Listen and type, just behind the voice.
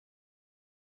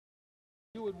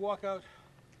would walk out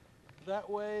that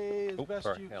way as best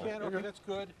you can. Okay, that's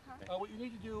good. What you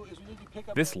need to do is you need to pick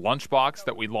up this lunchbox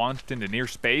that we launched into near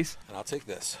space. And I'll take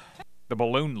this. The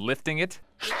balloon lifting it.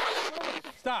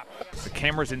 Stop. The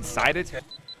cameras inside it.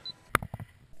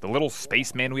 The little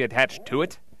spaceman we attached to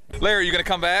it. Larry, you gonna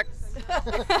come back?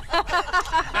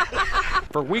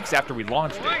 For weeks after we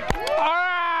launched it. All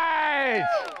right!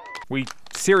 We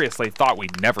seriously thought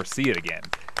we'd never see it again.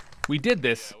 We did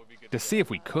this to see if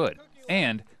we could,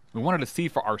 and we wanted to see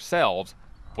for ourselves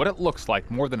what it looks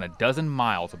like more than a dozen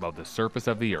miles above the surface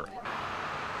of the Earth.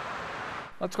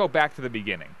 Let's go back to the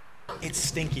beginning. It's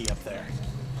stinky up there.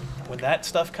 When that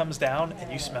stuff comes down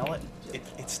and you smell it,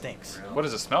 it stinks. What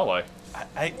does it smell like?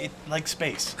 It like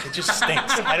space. It just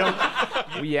stinks.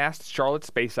 We asked Charlotte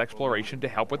Space Exploration to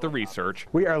help with the research.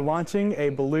 We are launching a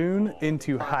balloon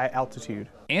into high altitude.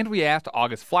 And we asked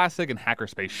August Flassig and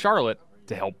Hackerspace Charlotte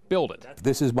to help build it.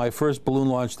 This is my first balloon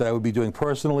launch that I would be doing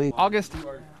personally. August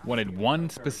wanted one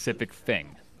specific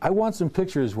thing. I want some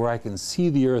pictures where I can see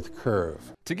the Earth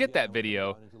curve. To get that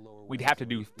video, we'd have to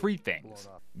do three things.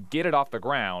 Get it off the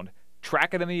ground,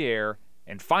 track it in the air,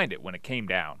 and find it when it came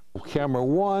down. Camera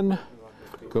 1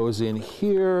 goes in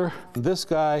here. This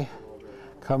guy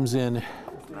comes in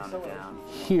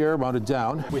here, mounted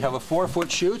down. We have a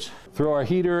 4-foot chute. Throw our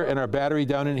heater and our battery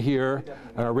down in here,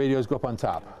 and our radios go up on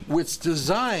top. It's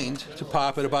designed to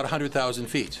pop at about 100,000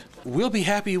 feet. We'll be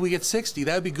happy we get 60,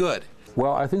 that'd be good.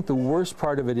 Well, I think the worst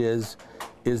part of it is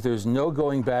there's no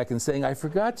going back and saying, I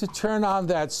forgot to turn on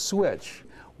that switch.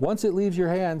 Once it leaves your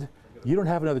hand, you don't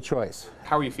have another choice.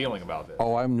 How are you feeling about this?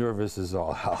 Oh, I'm nervous as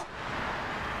all hell.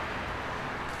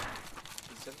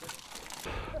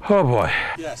 Oh boy.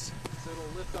 Yes. So it'll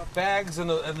lift up bags and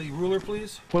the ruler,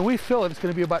 please. When we fill it, it's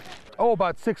going to be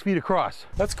about 6 feet across.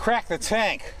 Let's crack the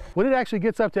tank. When it actually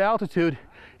gets up to altitude,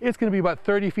 it's going to be about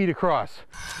 30 feet across.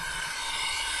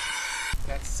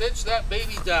 And cinch that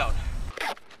baby down.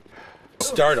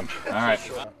 Start them. All right.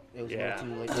 Yeah.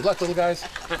 Good luck, little guys.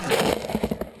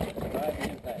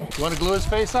 You want to glue his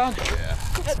face on? Yeah.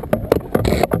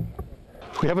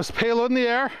 We have a payload in the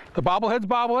air. The bobblehead's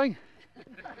bobbling.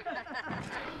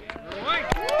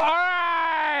 All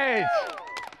right!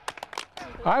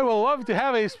 I will love to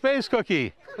have a space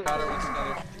cookie.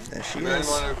 There she is.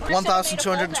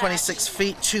 1,226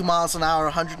 feet, 2 miles an hour,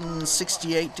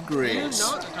 168 degrees.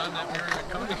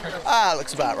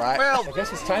 Looks about right. Well, I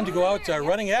guess it's time to go out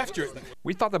running after it.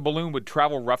 We thought the balloon would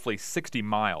travel roughly 60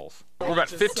 miles. We're about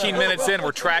 15 minutes in,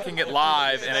 we're tracking it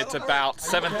live, and it's about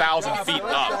 7,000 feet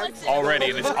up already,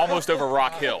 and it's almost over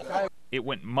Rock Hill. It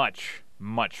went much,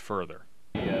 much further.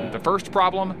 The first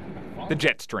problem, the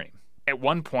jet stream. At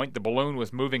one point, the balloon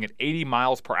was moving at 80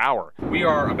 miles per hour. We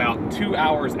are about 2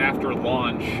 hours after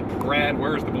launch. Brad,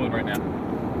 where is the balloon right now?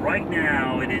 Right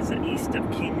now, it is east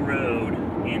of King Road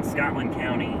in Scotland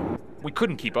County. We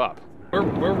couldn't keep up.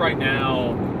 We're right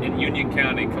now in Union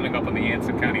County, coming up on the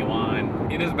Anson County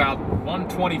line. It is about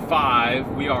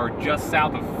 1:25. We are just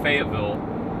south of Fayetteville,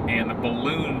 and the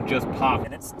balloon just popped.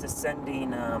 And it's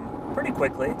descending pretty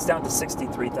quickly. It's down to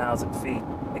 63,000 feet.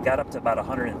 It got up to about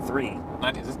 103.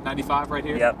 Is this 95 right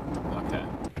here? Yep. Okay.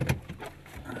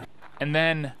 And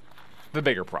then the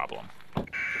bigger problem.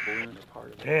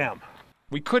 Damn.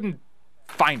 We couldn't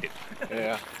find it.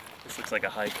 Yeah. This looks like a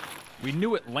hike. We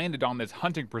knew it landed on this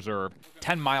hunting preserve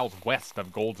 10 miles west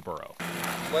of Goldsboro.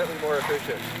 Slightly more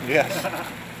efficient. Yes.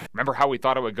 Remember how we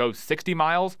thought it would go 60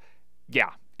 miles?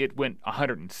 Yeah, it went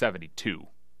 172.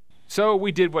 So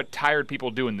we did what tired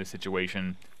people do in this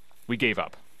situation. We gave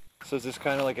up. So is this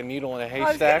kind of like a needle in a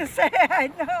haystack? I was going to say,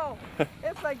 I know.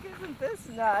 It's like, isn't this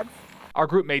nuts? Our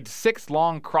group made 6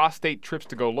 long cross-state trips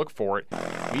to go look for it.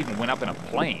 We even went up in a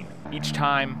plane. Each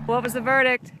time, What was the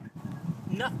verdict?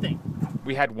 Nothing.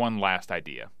 we had one last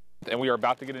idea. And we are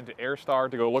about to get into Airstar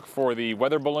to go look for the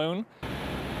weather balloon.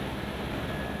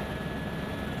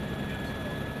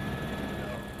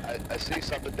 I see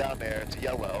something down there. It's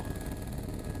yellow.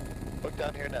 Look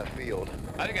down here in that field.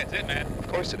 I think that's it, man. Of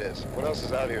course it is. What else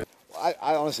is out here?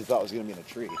 I honestly thought it was going to be in a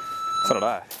tree. So did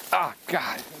I. Ah,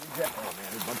 God. Oh, man,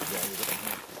 there's a bunch of guys up in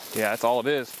here. Yeah, that's all it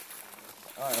is.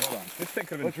 All right, hold on. This thing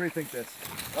could have Let's rethink this.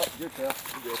 Oh, your tail.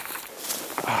 You're good.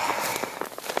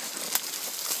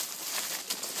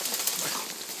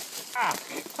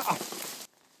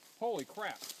 Holy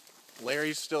crap.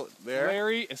 Larry's still there?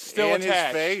 Larry is still and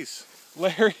attached. his face.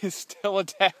 Larry is still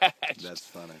attached. That's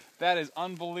funny. That is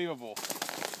unbelievable.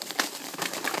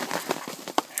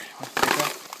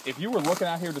 If you were looking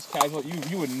out here just casual,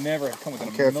 you would never have come within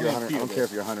a million feet. I don't care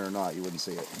if you're a hunter or not. You wouldn't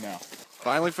see it. No.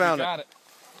 Finally found Got it.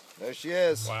 There she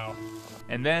is. Wow.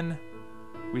 And then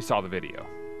we saw the video.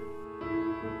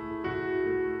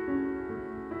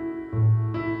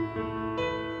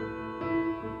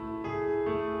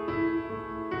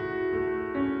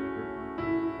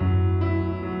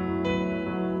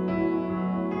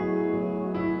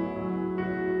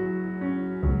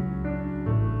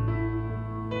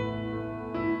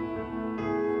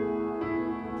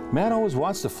 Man always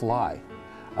wants to fly,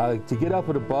 to get up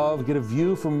and above, get a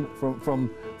view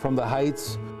from the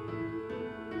heights,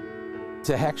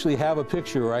 to actually have a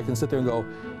picture where I can sit there and go,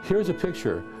 here's a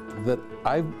picture that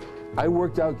I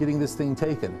worked out getting this thing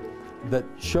taken, that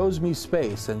shows me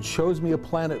space and shows me a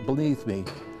planet beneath me.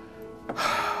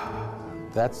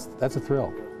 That's a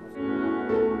thrill.